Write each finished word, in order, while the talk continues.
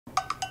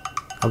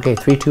Okay,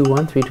 3, 2,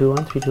 1, 3, 2,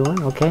 1, 3, 2,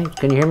 1. Okay,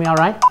 can you hear me all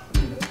right?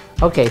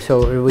 Okay,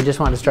 so we just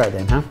want to start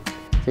then, huh?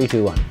 3,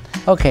 2, 1.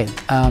 Okay,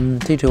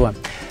 3, 2, 1.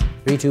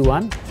 3, 2,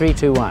 1, 3,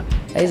 2, 1.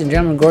 Ladies and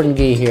gentlemen, Gordon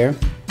Gee here.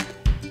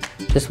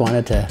 Just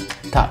wanted to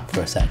talk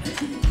for a second.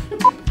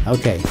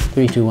 Okay,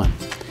 3, 2, 1.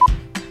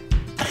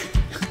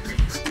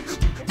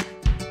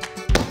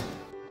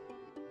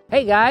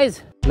 Hey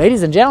guys,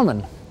 ladies and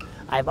gentlemen.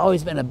 I've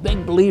always been a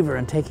big believer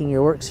in taking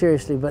your work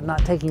seriously, but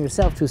not taking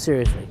yourself too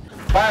seriously.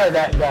 Fire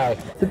that guy.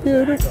 It's a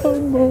beautiful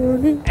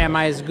morning. Am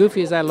I as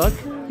goofy as I look?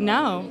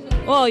 No.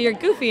 Well, you're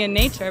goofy in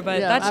nature, but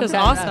that's just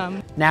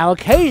awesome. Now,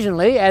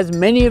 occasionally, as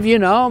many of you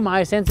know,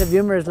 my sense of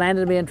humor has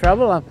landed me in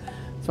trouble.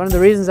 It's one of the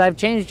reasons I've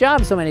changed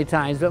jobs so many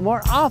times, but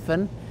more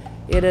often,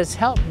 it has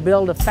helped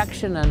build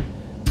affection and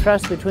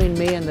trust between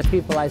me and the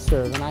people I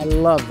serve, and I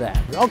love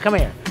that. Oh, come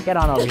here. Get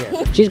on over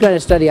here. She's going to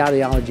study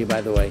audiology,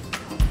 by the way.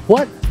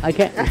 What? I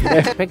can't.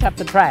 Pick up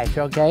the trash,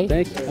 okay?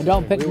 Thank you. And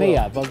don't pick me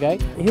up, okay?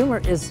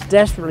 Humor is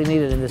desperately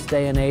needed in this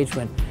day and age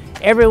when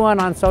everyone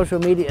on social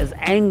media is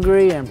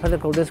angry and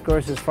political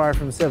discourse is far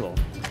from civil.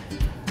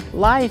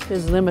 Life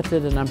is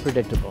limited and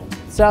unpredictable.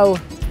 So,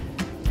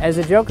 as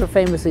the Joker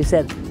famously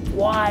said,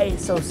 why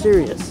so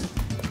serious?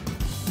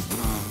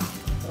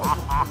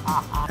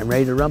 I'm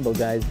ready to rumble,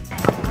 guys.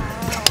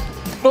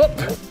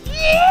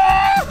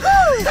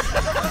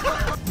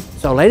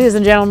 So, ladies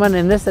and gentlemen,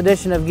 in this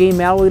edition of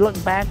Gmail, we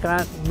look back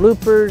on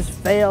bloopers,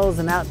 fails,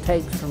 and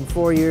outtakes from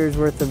 4 years'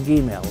 worth of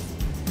Gmails.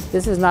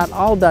 This is not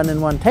all done in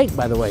one take,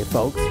 by the way,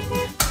 folks.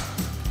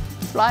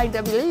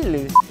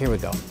 Here we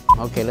go.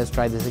 Okay, let's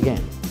try this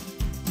again.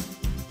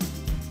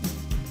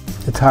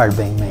 It's hard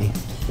being me.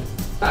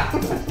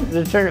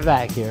 Let's turn it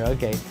back here,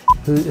 okay.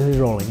 Who's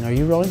rolling? Are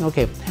you rolling?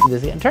 Okay,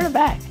 this again. Turn it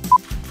back.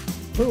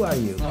 Who are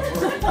you?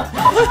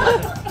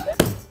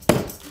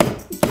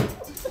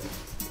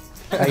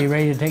 Are you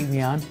ready to take me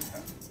on?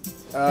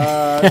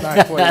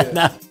 Not quite yet.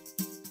 No.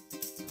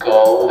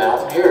 Go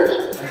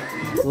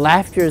Mountaineers.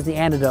 Laughter is the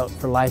antidote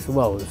for life's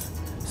woes.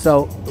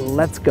 So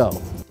let's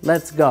go.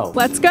 Let's go.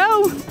 Let's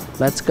go.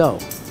 Let's go.